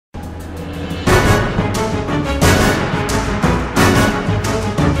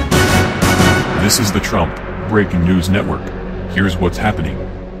This is the Trump Breaking News Network. Here's what's happening.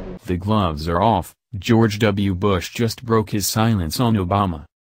 The gloves are off. George W. Bush just broke his silence on Obama.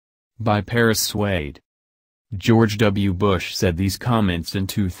 By Paris Swade. George W. Bush said these comments in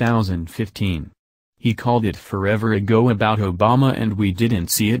 2015. He called it forever ago about Obama and we didn't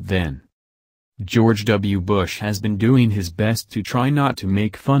see it then. George W. Bush has been doing his best to try not to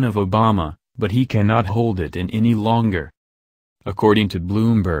make fun of Obama, but he cannot hold it in any longer. According to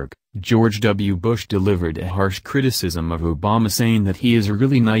Bloomberg, George W. Bush delivered a harsh criticism of Obama, saying that he is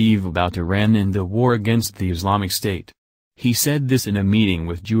really naive about Iran and the war against the Islamic State. He said this in a meeting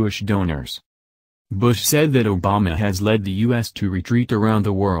with Jewish donors. Bush said that Obama has led the U.S. to retreat around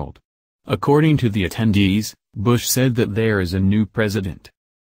the world. According to the attendees, Bush said that there is a new president.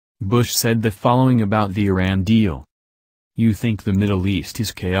 Bush said the following about the Iran deal. "You think the Middle East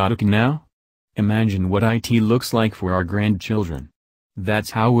is chaotic now? Imagine what it looks like for our grandchildren.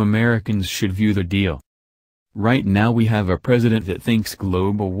 That's how Americans should view the deal. Right now we have a president that thinks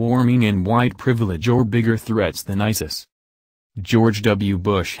global warming and white privilege are bigger threats than ISIS." George W.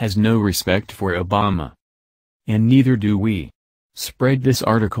 Bush has no respect for Obama. And neither do we. Spread this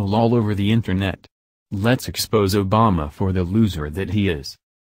article all over the internet. Let's expose Obama for the loser that he is.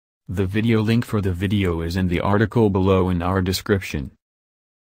 The video link for the video is in the article below in our description.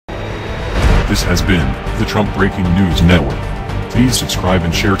 This has been the Trump Breaking News Network. Please subscribe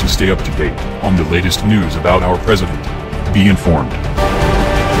and share to stay up to date on the latest news about our president. Be informed.